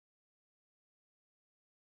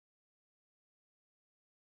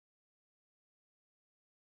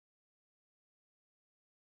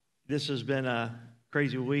This has been a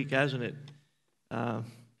crazy week, hasn't it? I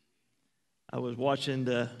was watching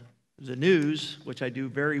the news, which I do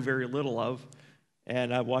very, very little of,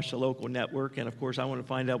 and I watched the local network, and of course I want to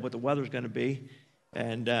find out what the weather's going to be.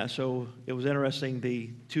 And so it was interesting, the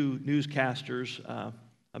two newscasters,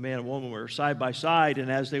 a man and woman, were side by side, and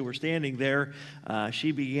as they were standing there,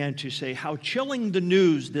 she began to say how chilling the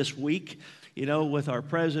news this week, you know, with our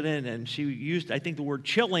president, and she used, I think, the word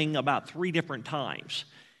chilling about 3 different times.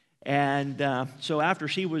 And so after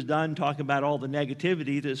she was done talking about all the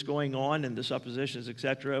negativity that's going on and the suppositions, et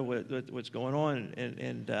cetera, what's going on,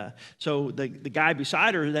 and so the guy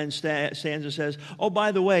beside her then stands and says, oh,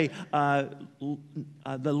 by the way,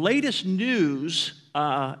 the latest news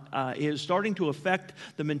is starting to affect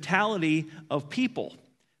the mentality of people.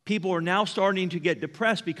 People are now starting to get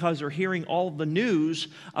depressed because they're hearing all the news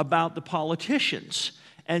about the politicians.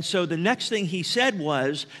 And so the next thing he said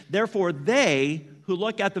was, therefore they who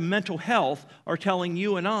look at the mental health are telling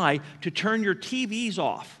you and I to turn your TVs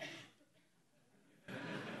off.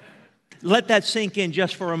 Let that sink in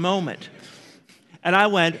just for a moment. And I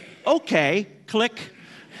went, okay, click.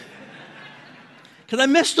 Because I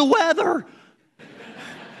missed the weather.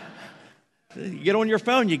 You get on your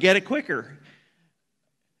phone, you get it quicker.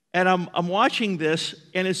 And I'm watching this,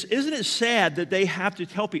 and isn't it sad that they have to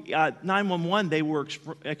tell people, 911, they were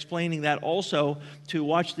explaining that also, to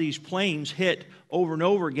watch these planes hit over and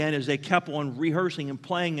over again as they kept on rehearsing and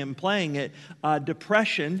playing it.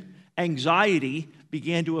 Depression, anxiety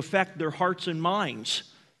began to affect their hearts and minds.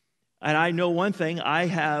 And I know one thing, I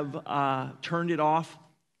have turned it off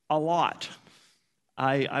a lot.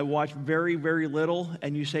 I watch very, very little,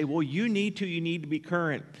 and you say, well, you need to be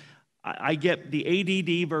current. I get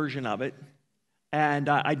the ADD version of it, and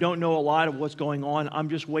I don't know a lot of what's going on. I'm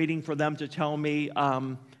just waiting for them to tell me,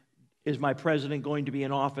 is my president going to be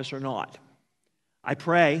in office or not? I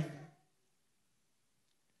pray,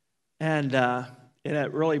 and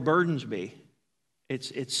it really burdens me.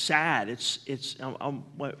 It's sad.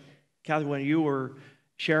 Kathy, when you were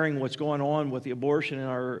sharing what's going on with the abortion in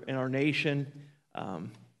our nation,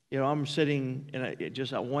 I'm sitting, and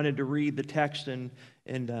I wanted to read the text in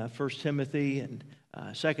 1 Timothy and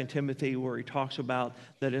 2 Timothy, where he talks about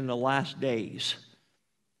that in the last days,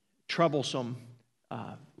 troublesome,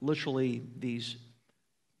 literally these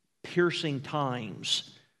piercing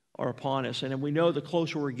times are upon us. And we know the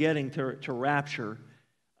closer we're getting to rapture,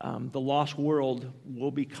 the lost world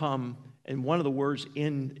will become, and one of the words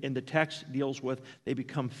in the text deals with, they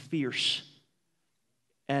become fierce.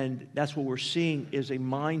 And that's what we're seeing is a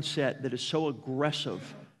mindset that is so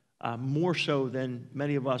aggressive, more so than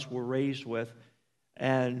many of us were raised with.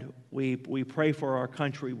 And we pray for our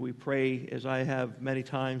country. We pray, as I have many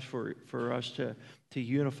times, for us to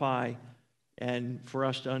unify and for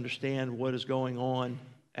us to understand what is going on.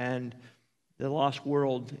 And the lost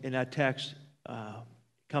world in that text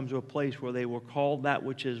comes to a place where they will call that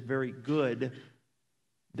which is very good,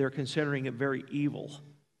 they're considering it very evil.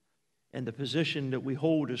 And the position that we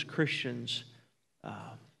hold as Christians,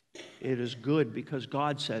 it is good because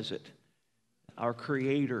God says it. Our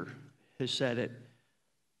Creator has said it.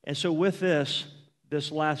 And so with this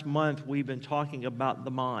last month, we've been talking about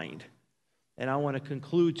the mind. And I want to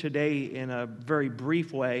conclude today in a very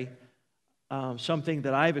brief way, something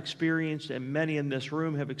that I've experienced and many in this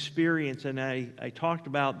room have experienced. And I talked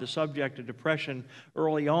about the subject of depression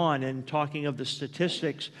early on, and talking of the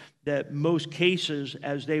statistics that most cases,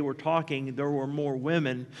 as they were talking, there were more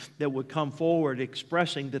women that would come forward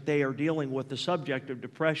expressing that they are dealing with the subject of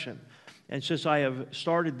depression. And since I have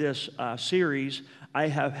started this series, I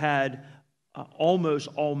have had almost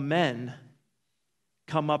all men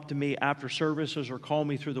come up to me after services or call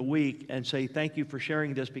me through the week and say, thank you for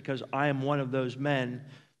sharing this, because I am one of those men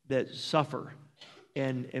that suffer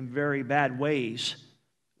in very bad ways.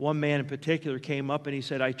 One man in particular came up and he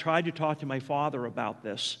said, I tried to talk to my father about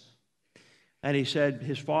this. And he said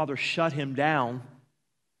his father shut him down,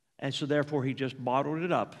 and so therefore he just bottled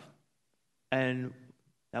it up. And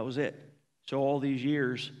that was it. So all these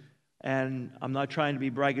years, and I'm not trying to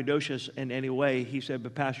be braggadocious in any way, he said,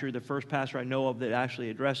 but Pastor, you're the first pastor I know of that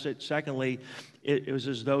actually addressed it. Secondly, it was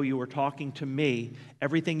as though you were talking to me.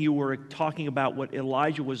 Everything you were talking about, what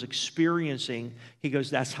Elijah was experiencing, he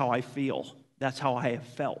goes, that's how I feel. That's how I have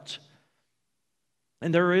felt.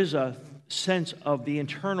 And there is a sense of the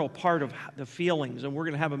internal part of the feelings, and we're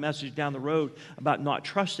going to have a message down the road about not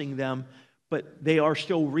trusting them, but they are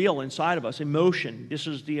still real inside of us. Emotion, this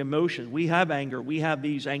is the emotion. We have anger, we have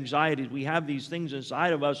these anxieties, we have these things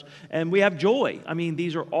inside of us, and we have joy. I mean,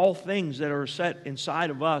 these are all things that are set inside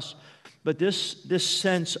of us. But this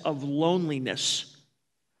sense of loneliness,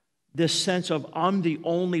 this sense of I'm the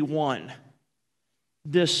only one,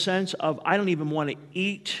 this sense of I don't even want to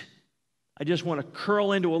eat. I just want to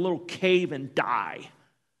curl into a little cave and die.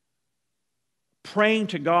 Praying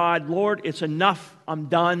to God, Lord, it's enough. I'm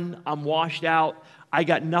done. I'm washed out. I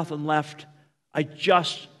got nothing left. I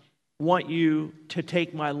just want you to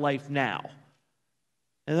take my life now.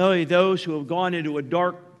 And only those who have gone into a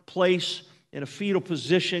dark place in a fetal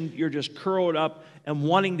position, you're just curled up and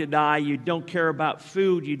wanting to die. You don't care about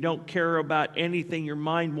food. You don't care about anything. Your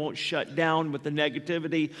mind won't shut down with the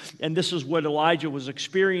negativity. And this is what Elijah was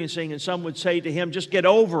experiencing. And some would say to him, just get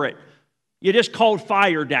over it. You just called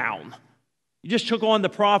fire down. You just took on the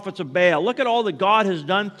prophets of Baal. Look at all that God has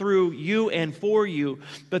done through you and for you.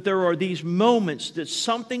 But there are these moments that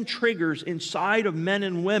something triggers inside of men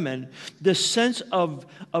and women, this sense of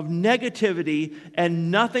negativity,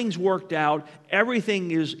 and nothing's worked out.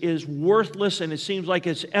 Everything is worthless, and it seems like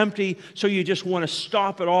it's empty, so you just want to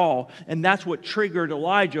stop it all. And that's what triggered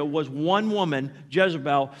Elijah, was one woman,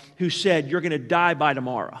 Jezebel, who said, you're going to die by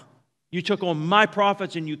tomorrow. You took on my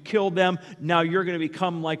prophets and you killed them. Now you're going to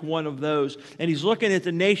become like one of those. And he's looking at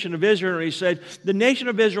the nation of Israel, and he said, the nation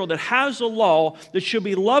of Israel that has the law, that should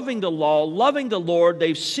be loving the law, loving the Lord,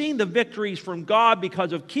 they've seen the victories from God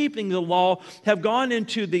because of keeping the law, have gone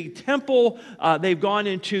into the temple, they've gone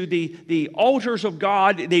into the altars of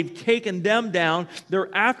God, they've taken them down.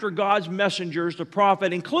 They're after God's messengers, the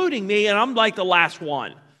prophet, including me, and I'm like the last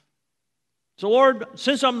one. So Lord,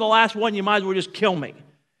 since I'm the last one, you might as well just kill me.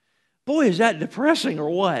 Boy, is that depressing or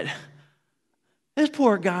what? This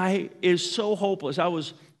poor guy is so hopeless. I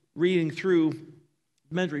was reading through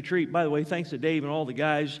men's retreat. By the way, thanks to Dave and all the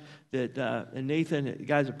guys and Nathan, the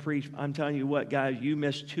guys that preached. I'm telling you what, guys, you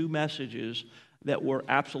missed 2 messages that were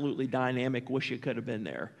absolutely dynamic. Wish you could have been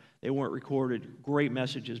there. They weren't recorded. Great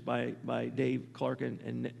messages by Dave Clark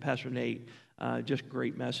and Pastor Nate. Just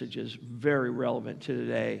great messages, very relevant to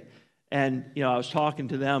today. And, I was talking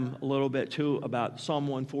to them a little bit, too, about Psalm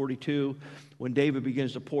 142, when David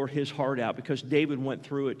begins to pour his heart out, because David went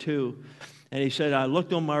through it, too. And he said, I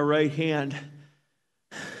looked on my right hand,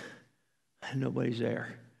 and nobody's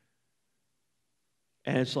there.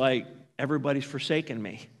 And it's like everybody's forsaken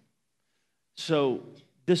me. So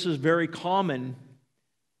this is very common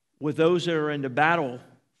with those that are in the battle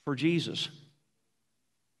for Jesus.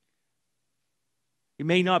 You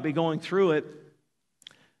may not be going through it,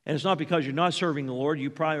 and it's not because you're not serving the Lord. You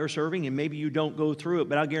probably are serving, and maybe you don't go through it.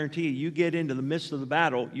 But I'll guarantee you get into the midst of the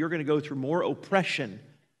battle, you're going to go through more oppression,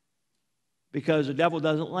 because the devil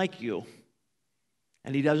doesn't like you.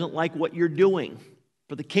 And he doesn't like what you're doing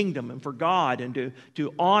for the kingdom and for God and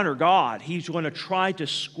to honor God. He's going to try to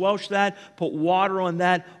squelch that, put water on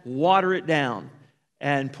that, water it down.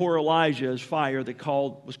 And poor Elijah's fire that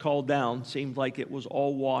was called down seemed like it was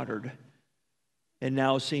all watered. And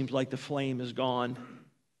now it seems like the flame is gone.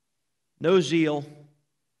 No zeal.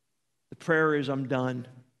 The prayer is, I'm done.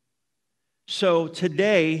 So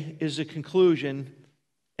today is the conclusion,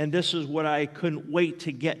 and this is what I couldn't wait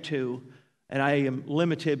to get to. And I am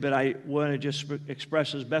limited, but I want to just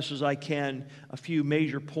express as best as I can a few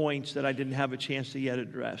major points that I didn't have a chance to yet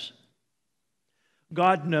address.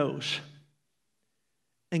 God knows,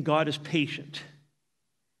 and God is patient.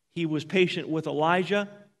 He was patient with Elijah.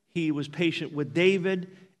 He was patient with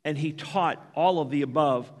David. And he taught all of the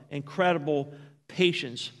above. Incredible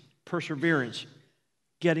patience, perseverance,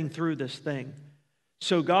 getting through this thing.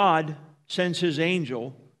 So God sends his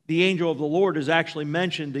angel. The angel of the Lord is actually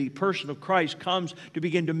mentioned. The person of Christ comes to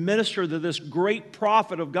begin to minister to this great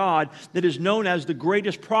prophet of God that is known as the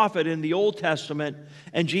greatest prophet in the Old Testament.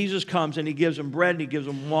 And Jesus comes and he gives him bread and he gives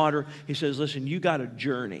him water. He says, listen, you got a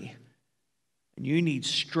journey and you need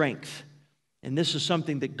strength. And this is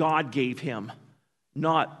something that God gave him,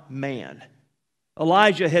 not man.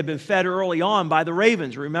 Elijah had been fed early on by the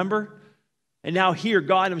ravens, remember? And now here,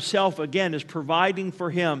 God himself again is providing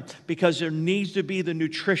for him, because there needs to be the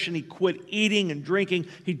nutrition. He quit eating and drinking.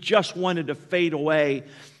 He just wanted to fade away.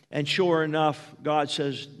 And sure enough, God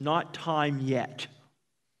says, not time yet.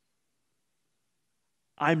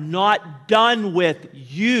 I'm not done with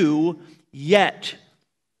you yet.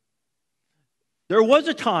 There was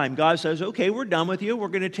a time God says, okay, we're done with you. We're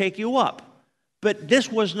going to take you up. But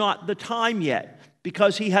this was not the time yet,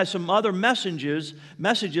 because he has some other messages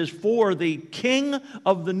for the king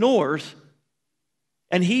of the north,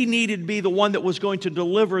 and he needed to be the one that was going to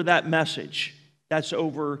deliver that message. That's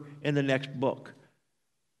over in the next book.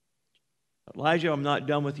 Elijah, I'm not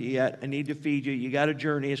done with you yet. I need to feed you. You got a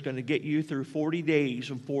journey. It's going to get you through 40 days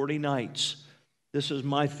and 40 nights. This is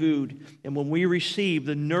my food. And when we receive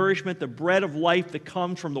the nourishment, the bread of life that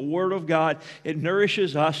comes from the Word of God, it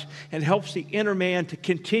nourishes us and helps the inner man to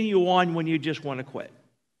continue on when you just want to quit.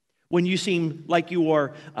 When you seem like you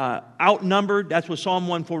are outnumbered, that's what Psalm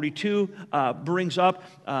 142 brings up.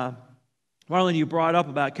 Marlon, you brought up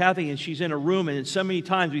about Kathy, and she's in a room, and so many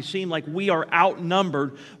times we seem like we are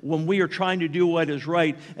outnumbered when we are trying to do what is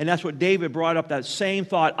right. And that's what David brought up, that same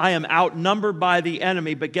thought. I am outnumbered by the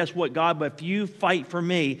enemy, but guess what, God? But if you fight for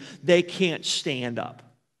me, they can't stand up.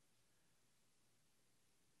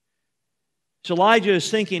 So Elijah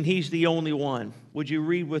is thinking he's the only one. Would you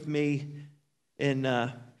read with me in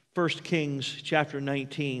 1 Kings chapter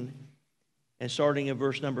 19 and starting at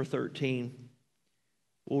verse number 13?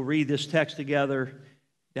 We'll read this text together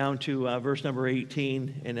down to verse number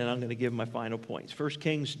 18, and then I'm going to give my final points. 1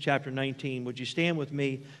 Kings chapter 19. Would you stand with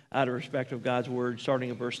me out of respect of God's word, starting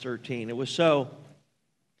at verse 13? It was so,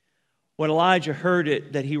 when Elijah heard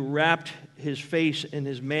it, that he wrapped his face in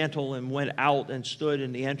his mantle and went out and stood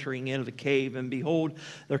in the entering in of the cave. And behold,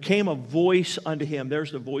 there came a voice unto him.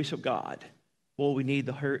 There's the voice of God. Well, we need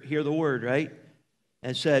to hear the word, right?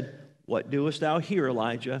 And said, what doest thou here,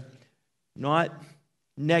 Elijah? Not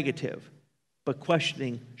negative, but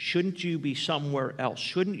questioning, shouldn't you be somewhere else?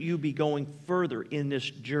 Shouldn't you be going further in this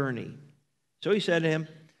journey? So he said to him,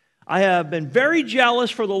 I have been very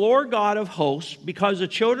jealous for the Lord God of hosts, because the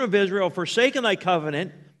children of Israel have forsaken thy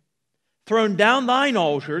covenant, thrown down thine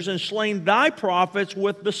altars, and slain thy prophets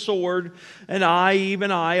with the sword, and I,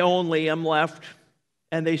 even I only, am left,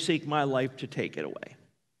 and they seek my life to take it away.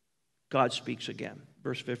 God speaks again.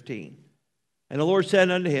 Verse 15. And the Lord said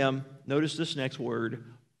unto him, notice this next word,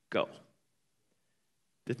 go.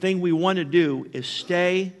 The thing we want to do is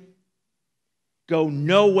stay, go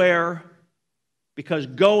nowhere, because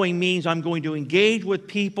going means I'm going to engage with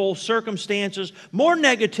people, circumstances, more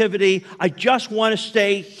negativity. I just want to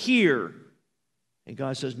stay here. And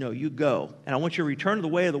God says, no, you go. And I want you to return to the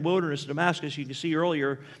way of the wilderness of Damascus. You can see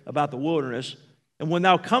earlier about the wilderness. And when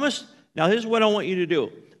thou comest, now here's what I want you to do.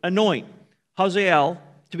 Anoint Hazael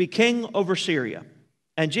to be king over Syria.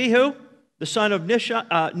 And Jehu, the son of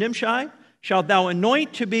Nimshi, shalt thou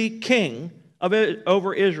anoint to be king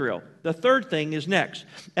over Israel. The third thing is next.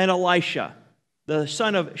 And Elisha, the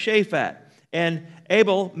son of Shaphat, and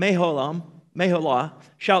Abel Meholah,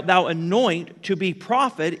 shalt thou anoint to be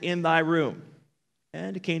prophet in thy room.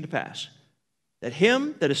 And it came to pass that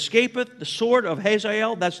him that escapeth the sword of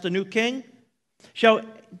Hazael, that's the new king, shall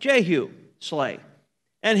Jehu slay.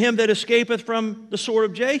 And him that escapeth from the sword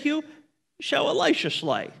of Jehu shall Elisha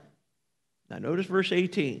slay. Now notice verse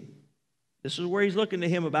 18. This is where he's looking to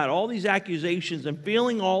him about all these accusations and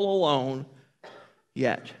feeling all alone.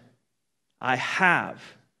 Yet I have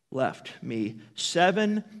left me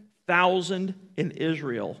 7,000 in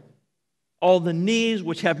Israel, all the knees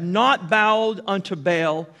which have not bowed unto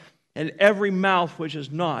Baal, and every mouth which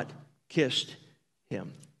has not kissed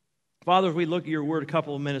him. Father, if we look at your word a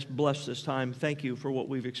couple of minutes, bless this time. Thank you for what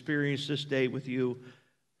we've experienced this day with you.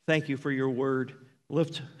 Thank you for your word.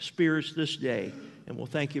 Lift spirits this day, and we'll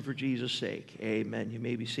thank you for Jesus' sake. Amen. You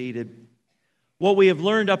may be seated. What we have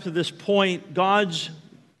learned up to this point, God's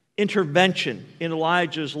intervention in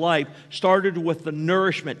Elijah's life started with the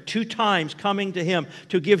nourishment, 2 times coming to him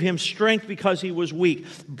to give him strength because he was weak.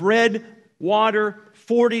 Bread, water,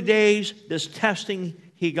 40 days, this testing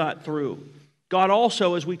he got through. God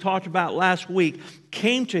also, as we talked about last week,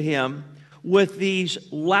 came to him with these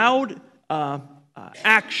loud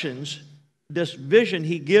actions, this vision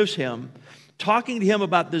he gives him, talking to him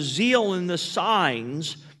about the zeal and the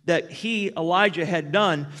signs that Elijah, had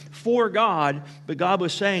done for God, but God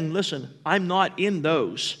was saying, listen, I'm not in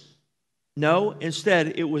those. No,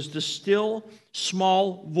 instead, it was the still,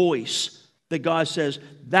 small voice that God says,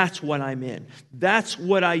 that's what I'm in. That's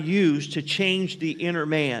what I use to change the inner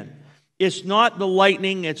man. It's not the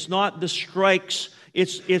lightning, it's not the strikes,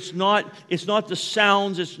 it's not the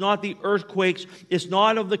sounds, it's not the earthquakes, it's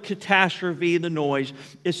not of the catastrophe, the noise.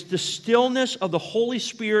 It's the stillness of the Holy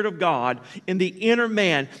Spirit of God in the inner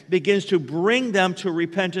man begins to bring them to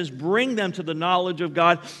repentance, bring them to the knowledge of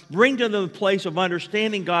God, bring them to the place of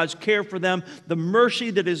understanding God's care for them. The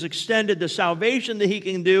mercy that is extended, the salvation that he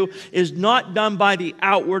can do is not done by the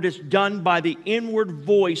outward, it's done by the inward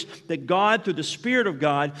voice that God, through the Spirit of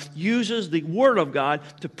God, uses the Word of God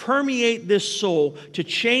to permeate this soul, to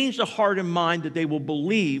change the heart and mind that they will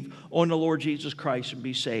believe on the Lord Jesus Christ and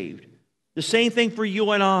be saved. The same thing for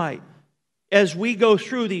you and I. As we go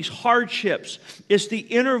through these hardships, it's the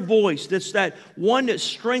inner voice that's that one that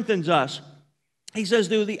strengthens us. He says,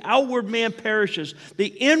 though the outward man perishes, the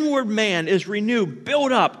inward man is renewed,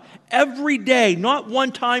 built up every day, not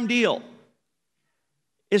one-time deal.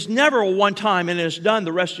 It's never a one time and it's done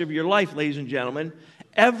the rest of your life, ladies and gentlemen.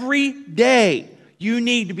 Every day you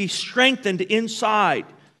need to be strengthened inside,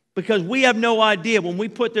 because we have no idea when we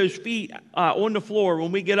put those feet on the floor,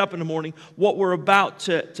 when we get up in the morning, what we're about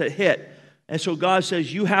to hit. And so God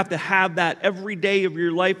says you have to have that every day of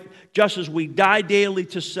your life, just as we die daily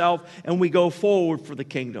to self and we go forward for the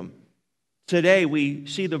kingdom. Today we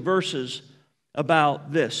see the verses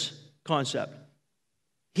about this concept.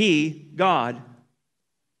 He, God,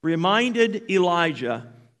 reminded Elijah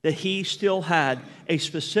that he still had a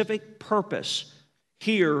specific purpose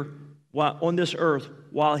here on this earth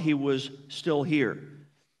while he was still here.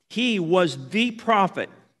 He was the prophet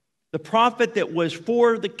that was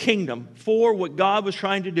for the kingdom, for what God was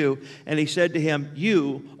trying to do. And he said to him,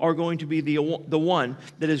 you are going to be the one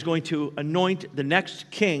that is going to anoint the next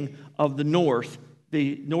king of the north,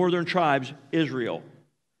 the northern tribes, Israel.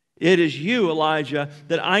 It is you, Elijah,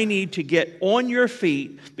 that I need to get on your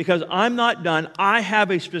feet, because I'm not done. I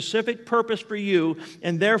have a specific purpose for you,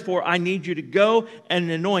 and therefore I need you to go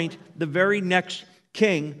and anoint the very next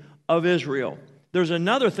king of Israel. There's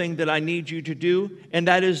another thing that I need you to do, and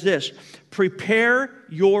that is this: prepare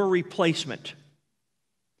your replacement.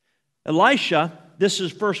 Elisha, this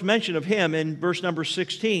is first mention of him in verse number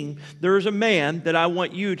 16. There is a man that I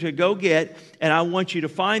want you to go get, and I want you to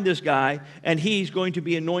find this guy, and he's going to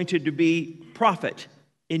be anointed to be prophet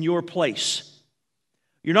in your place.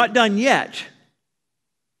 You're not done yet,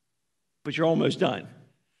 but you're almost done.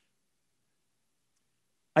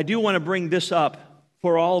 I do want to bring this up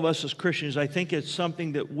for all of us as Christians. I think it's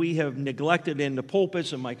something that we have neglected in the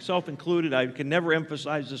pulpits, and myself included. I can never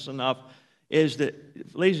emphasize this enough, is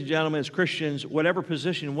that, ladies and gentlemen, as Christians, whatever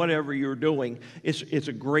position, whatever you're doing, it's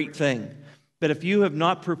a great thing. But if you have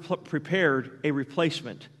not prepared a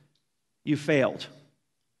replacement, you failed.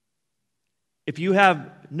 If you have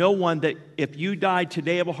no one that, if you died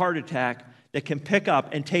today of a heart attack, that can pick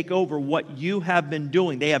up and take over what you have been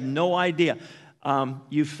doing, they have no idea.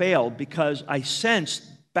 You failed, because I sensed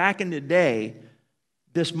back in the day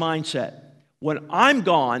this mindset. When I'm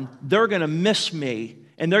gone, they're going to miss me,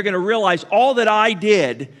 and they're going to realize all that I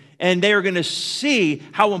did, and they are going to see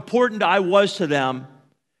how important I was to them,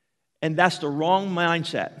 and that's the wrong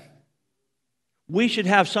mindset. We should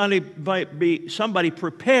have somebody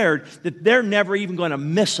prepared that they're never even going to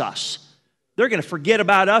miss us. They're going to forget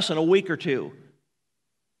about us in a week or two.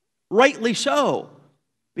 Rightly so.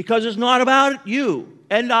 Because it's not about you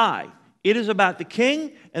and I. It is about the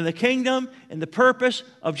King and the kingdom and the purpose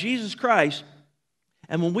of Jesus Christ.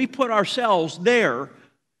 And when we put ourselves there,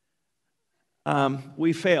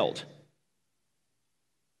 we failed.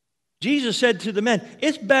 Jesus said to the men,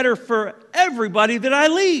 it's better for everybody that I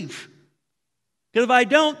leave. Because if I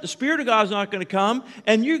don't, the Spirit of God is not going to come,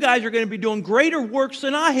 and you guys are going to be doing greater works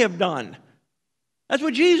than I have done. That's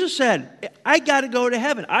what Jesus said. I got to go to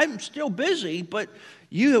heaven. I'm still busy, but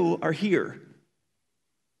you are here.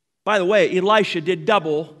 By the way, Elisha did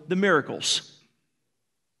double the miracles.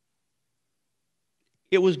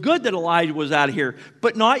 It was good that Elijah was out of here,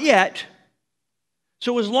 but not yet.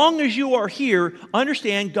 So as long as you are here,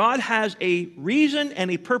 understand God has a reason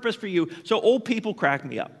and a purpose for you. So old people crack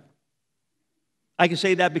me up. I can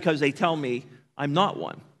say that because they tell me I'm not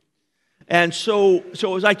one. And so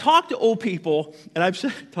as I talk to old people, and I've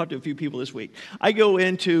talked to a few people this week, I go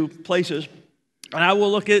into places and I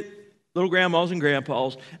will look at little grandmas and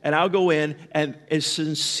grandpas, and I'll go in, and as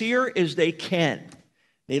sincere as they can,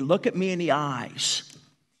 they look at me in the eyes,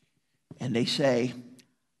 and they say,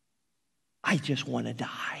 I just want to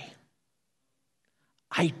die.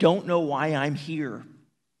 I don't know why I'm here.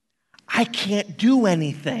 I can't do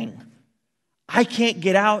anything. I can't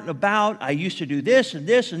get out and about. I used to do this and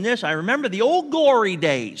this and this. I remember the old glory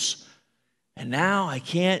days. And now I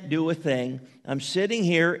can't do a thing. I'm sitting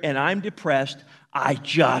here and I'm depressed. I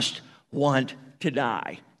just want to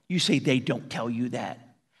die. You say they don't tell you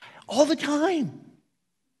that. All the time.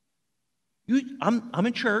 I'm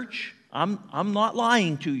in church. I'm not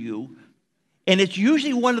lying to you. And it's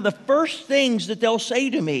usually one of the first things that they'll say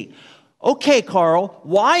to me. Okay, Carl,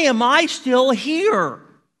 why am I still here?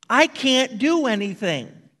 I can't do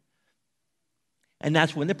anything. And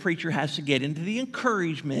that's when the preacher has to get into the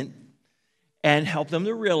encouragement and help them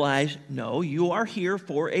to realize, no, you are here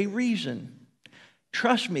for a reason.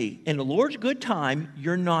 Trust me, in the Lord's good time,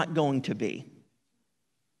 you're not going to be.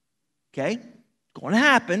 Okay? It's going to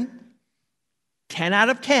happen. 10 out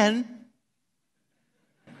of 10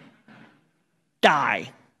 die.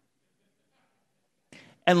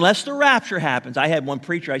 Unless the rapture happens. I had one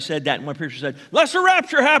preacher, I said that, and one preacher said, unless the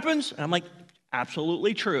rapture happens. And I'm like,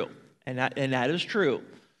 absolutely true. And that is true.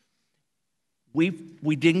 We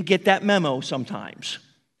didn't get that memo sometimes.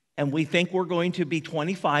 and we think we're going to be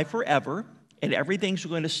 25 forever, and everything's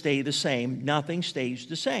going to stay the same. Nothing stays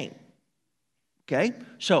the same. Okay?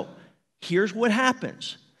 So here's what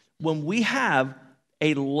happens. When we have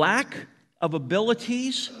a lack of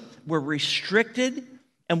abilities, we're restricted,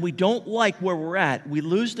 and we don't like where we're at, we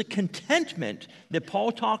lose the contentment that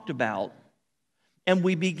Paul talked about, and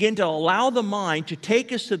we begin to allow the mind to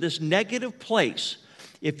take us to this negative place.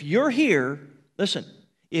 If you're here, listen,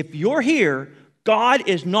 if you're here, God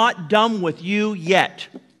is not done with you yet.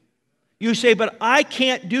 You say, but I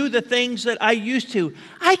can't do the things that I used to.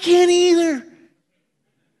 I can't either.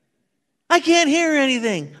 I can't hear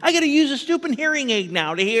anything. I got to use a stupid hearing aid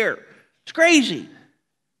now to hear. It's crazy.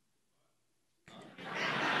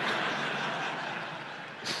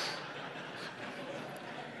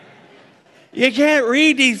 You can't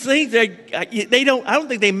read these things. I don't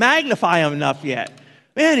think they magnify them enough yet.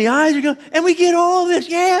 Man, the eyes are going, and we get all this.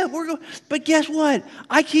 Yeah, we're going. But guess what?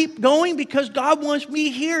 I keep going because God wants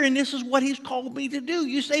me here, and this is what He's called me to do.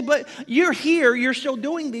 You say, but you're here. You're still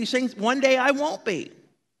doing these things. One day I won't be.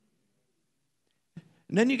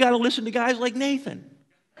 And then you got to listen to guys like Nathan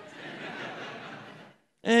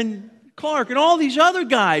and Clark and all these other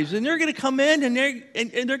guys, and they're going to come in and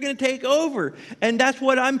they're going to take over. And that's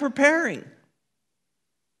what I'm preparing.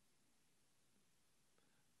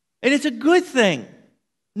 And it's a good thing.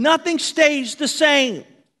 Nothing stays the same.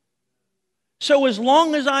 So as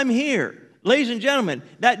long as I'm here, ladies and gentlemen,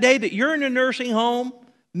 that day that you're in a nursing home,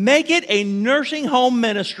 make it a nursing home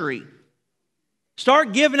ministry.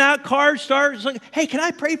 Start giving out cards. Start saying, hey, can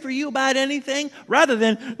I pray for you about anything? Rather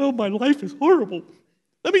than, oh, my life is horrible.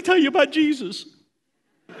 Let me tell you about Jesus.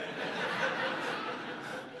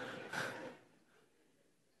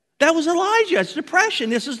 That was Elijah. It's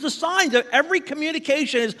depression. This is the signs of every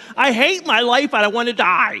communication is, I hate my life and I want to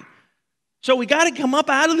die. So we got to come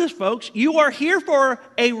up out of this, folks. You are here for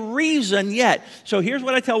a reason yet. So here's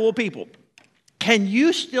what I tell old people. Can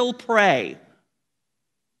you still pray?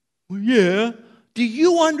 Well, yeah. Do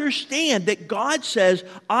you understand that God says,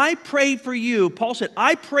 I pray for you? Paul said,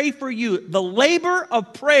 I pray for you, the labor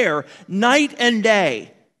of prayer night and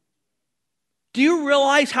day. Do you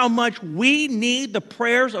realize how much we need the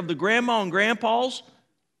prayers of the grandma and grandpas?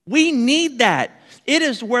 We need that. It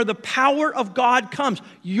is where the power of God comes.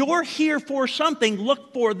 You're here for something.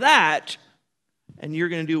 Look for that, and you're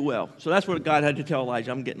going to do well. So that's what God had to tell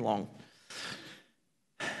Elijah. I'm getting long.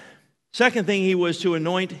 Second thing, he was to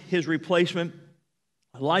anoint his replacement.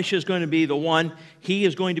 Elisha is going to be the one. He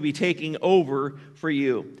is going to be taking over for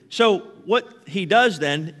you. So what he does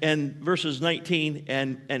then in verses 19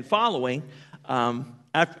 and following,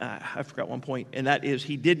 I forgot one point, and that is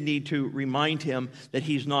he did need to remind him that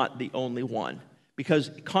he's not the only one.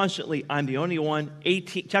 Because constantly, I'm the only one.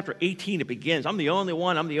 Chapter 18, it begins. I'm the only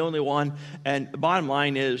one. I'm the only one. And the bottom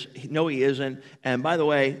line is, no, he isn't. And by the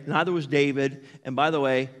way, neither was David. And by the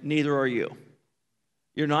way, neither are you.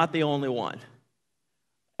 You're not the only one.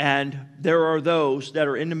 And there are those that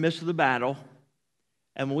are in the midst of the battle.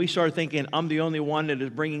 And when we start thinking, I'm the only one that is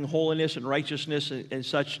bringing holiness and righteousness and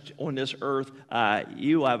such on this earth,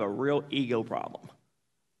 you have a real ego problem.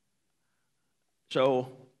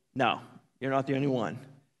 So, no. You're not the only one.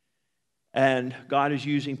 And God is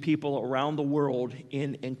using people around the world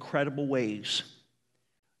in incredible ways.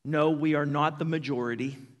 No, we are not the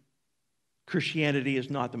majority. Christianity is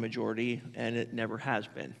not the majority, and it never has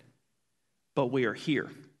been. But we are here.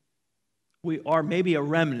 We are maybe a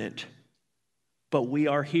remnant, but we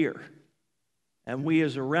are here. And we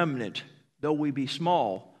as a remnant, though we be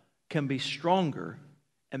small, can be stronger.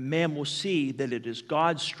 And man will see that it is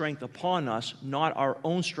God's strength upon us, not our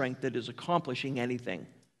own strength that is accomplishing anything.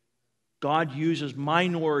 God uses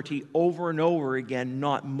minority over and over again,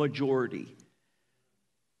 not majority.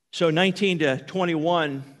 So 19 to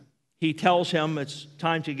 21, he tells him it's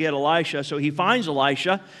time to get Elisha. So he finds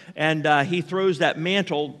Elisha, and he throws that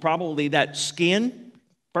mantle, probably that skin,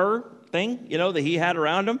 fur thing, that he had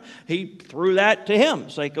around him. He threw that to him.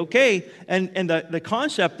 It's like, okay. And the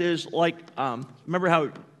concept is like, remember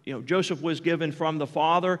how Joseph was given from the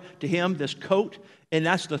father to him this coat, and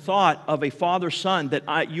that's the thought of a father-son,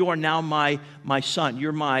 that you are now my son.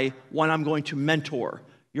 You're my one I'm going to mentor.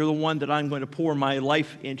 You're the one that I'm going to pour my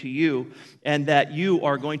life into you, and that you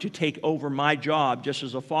are going to take over my job. Just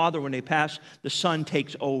as a father, when they pass, the son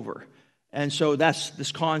takes over. And so that's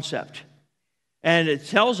this concept. And it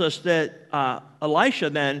tells us that Elisha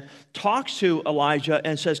then talks to Elijah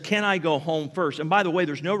and says, can I go home first? And by the way,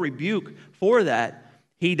 there's no rebuke for that.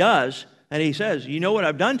 He does, and he says, you know what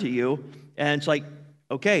I've done to you? And it's like,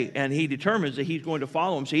 okay. And he determines that he's going to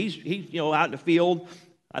follow him. So he's out in the field.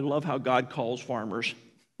 I love how God calls farmers.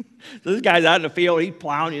 So this guy's out in the field, he's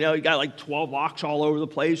plowing, he got like 12 ox all over the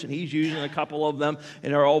place, and he's using a couple of them,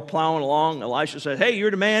 and they're all plowing along. Elisha says, hey,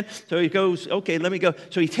 you're the man. So he goes, okay, let me go.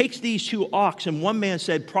 So he takes these 2 ox, and one man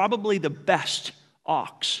said, probably the best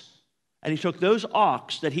ox. And he took those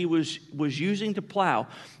ox that he was using to plow,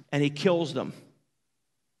 and he kills them,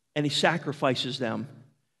 and he sacrifices them,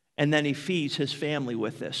 and then he feeds his family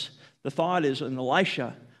with this. The thought is, in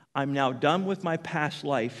Elisha, I'm now done with my past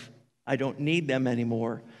life. I don't need them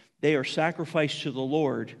anymore. They are sacrificed to the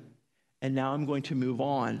Lord, and now I'm going to move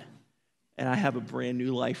on, and I have a brand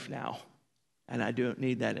new life now, and I don't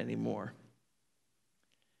need that anymore.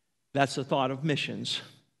 That's the thought of missions.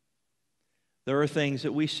 There are things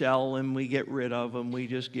that we sell and we get rid of, and we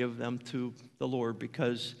just give them to the Lord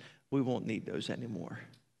because we won't need those anymore.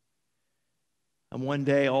 And one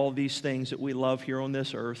day, all these things that we love here on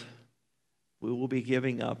this earth, we will be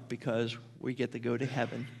giving up because we get to go to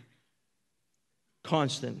heaven.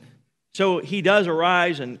 Constant. So he does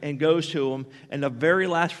arise and goes to him, and the very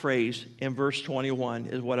last phrase in verse 21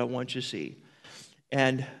 is what I want you to see.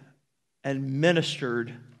 And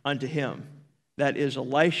ministered unto him. That is,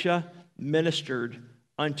 Elisha ministered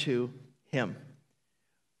unto him.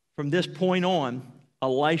 From this point on,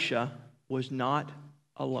 Elisha was not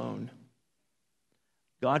alone.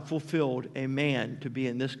 God fulfilled a man to be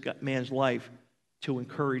in this man's life to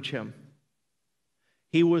encourage him.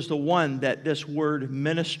 He was the one that this word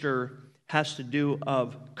minister has to do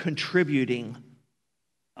of contributing.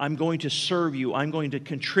 I'm going to serve you. I'm going to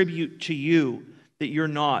contribute to you, that you're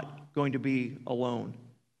not going to be alone.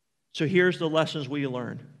 So here's the lessons we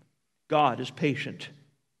learn. God is patient.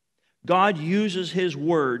 God uses his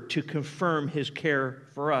word to confirm his care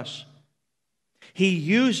for us. He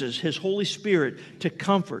uses his Holy Spirit to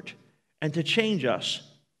comfort and to change us.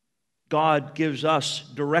 God gives us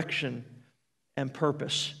direction and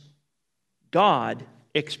purpose. God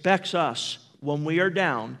expects us, when we are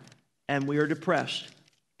down and we are depressed,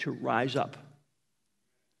 to rise up.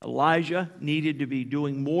 Elijah needed to be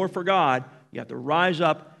doing more for God. You have to rise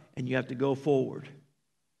up and you have to go forward.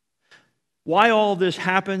 Why all this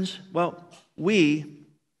happens? Well, we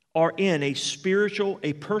are in a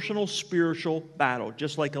personal spiritual battle,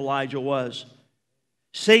 just like Elijah was.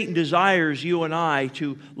 Satan desires you and I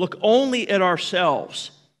to look only at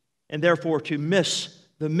ourselves and therefore to miss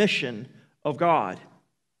the mission of God.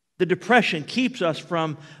 The depression keeps us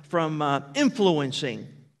from influencing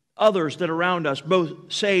others that are around us,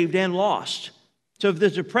 both saved and lost. So if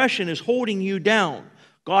this depression is holding you down,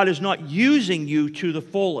 God is not using you to the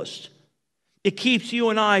fullest. It keeps you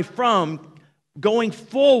and I from going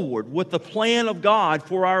forward with the plan of God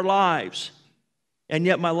for our lives. And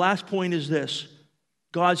yet my last point is this.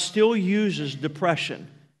 God still uses depression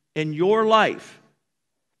in your life,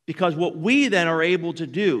 because what we then are able to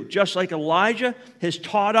do, just like Elijah has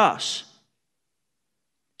taught us,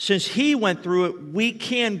 since he went through it, we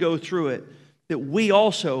can go through it, that we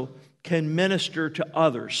also can minister to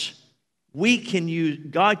others.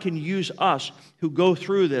 God can use us who go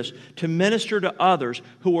through this to minister to others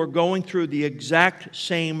who are going through the exact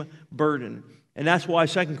same burden. And that's why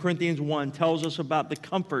 2 Corinthians 1 tells us about the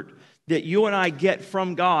comfort that you and I get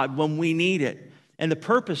from God when we need it. And the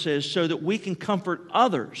purpose is so that we can comfort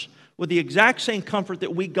others with the exact same comfort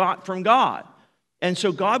that we got from God. And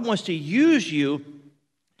so God wants to use you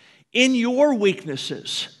in your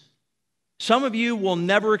weaknesses. Some of you will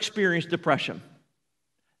never experience depression.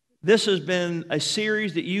 This has been a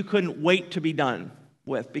series that you couldn't wait to be done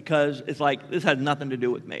with, because it's like, this has nothing to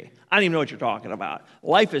do with me. I don't even know what you're talking about.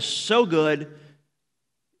 Life is so good.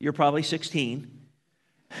 You're probably 16.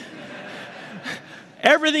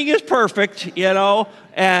 Everything is perfect,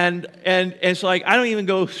 and it's like, I don't even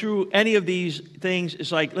go through any of these things.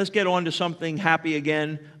 It's like, let's get on to something happy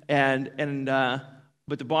again,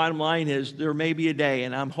 but the bottom line is, there may be a day,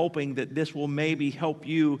 and I'm hoping that this will maybe help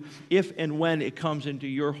you if and when it comes into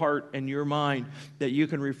your heart and your mind, that you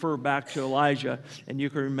can refer back to Elijah and you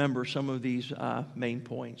can remember some of these main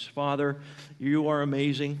points. Father, you are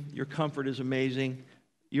amazing. Your comfort is amazing.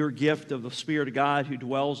 Your gift of the Spirit of God who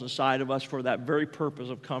dwells inside of us for that very purpose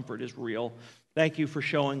of comfort is real. Thank you for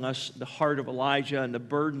showing us the heart of Elijah and the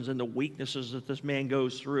burdens and the weaknesses that this man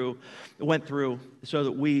went through, so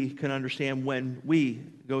that we can understand when we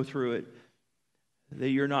go through it, that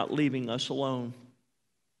you're not leaving us alone.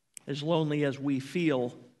 As lonely as we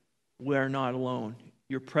feel, we're not alone.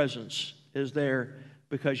 Your presence is there,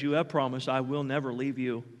 because you have promised, I will never leave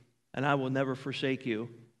you and I will never forsake you.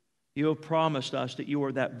 You have promised us that you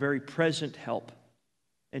are that very present help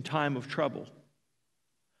in time of trouble.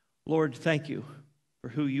 Lord, thank you for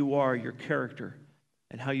who you are, your character,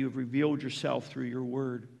 and how you've revealed yourself through your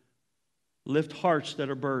word. Lift hearts that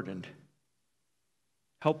are burdened.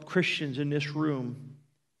 Help Christians in this room.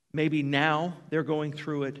 Maybe now they're going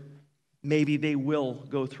through it. Maybe they will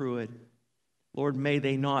go through it. Lord, may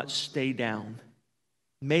they not stay down.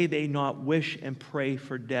 May they not wish and pray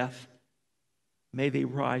for death. May they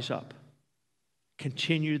rise up,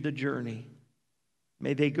 continue the journey.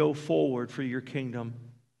 May they go forward for your kingdom.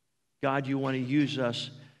 God, you want to use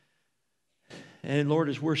us. And Lord,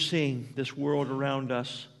 as we're seeing this world around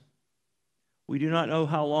us, we do not know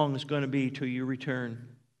how long it's going to be till you return.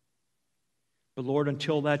 But Lord,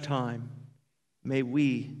 until that time, may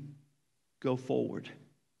we go forward.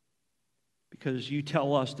 Because you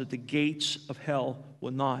tell us that the gates of hell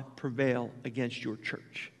will not prevail against your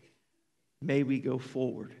church. May we go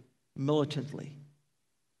forward militantly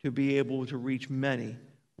to be able to reach many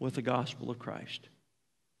with the gospel of Christ.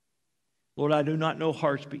 Lord, I do not know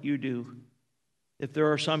hearts, but you do. If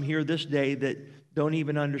there are some here this day that don't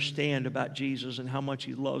even understand about Jesus and how much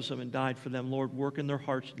he loves them and died for them, Lord, work in their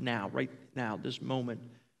hearts now, right now, this moment,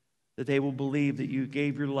 that they will believe that you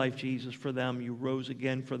gave your life, Jesus, for them. You rose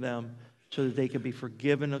again for them so that they can be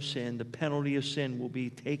forgiven of sin. The penalty of sin will be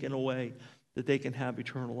taken away, that they can have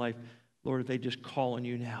eternal life. Lord, if they just call on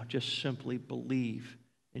you now, just simply believe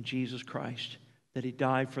in Jesus Christ, that he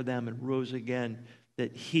died for them and rose again,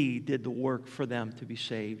 that he did the work for them to be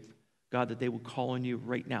saved. God, that they will call on you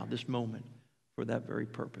right now, this moment, for that very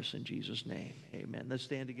purpose. In Jesus' name, amen. Let's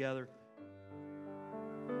stand together.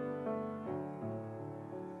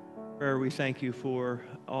 Prayer, we thank you for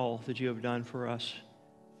all that you have done for us.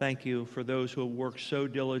 Thank you for those who have worked so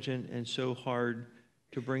diligent and so hard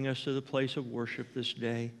to bring us to the place of worship this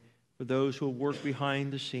day. For those who have worked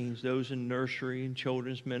behind the scenes, those in nursery and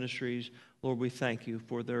children's ministries, Lord, we thank you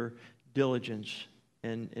for their diligence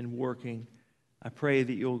in working. I pray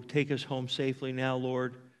that you'll take us home safely now,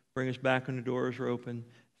 Lord. Bring us back when the doors are open.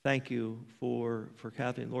 Thank you for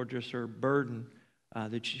Kathleen, Lord, just her burden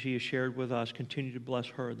that she has shared with us. Continue to bless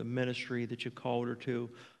her, the ministry that you called her to.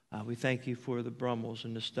 We thank you for the Brummels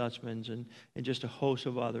and the Stutzmans and just a host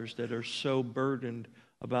of others that are so burdened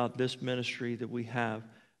about this ministry that we have.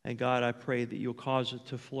 And God, I pray that you'll cause it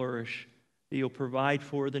to flourish, that you'll provide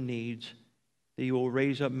for the needs, that you will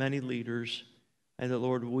raise up many leaders, and that,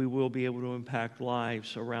 Lord, we will be able to impact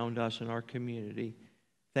lives around us in our community.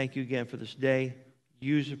 Thank you again for this day.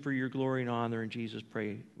 Use it for your glory and honor. In Jesus'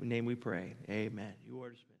 name we pray. Amen. You are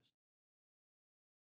dismissed.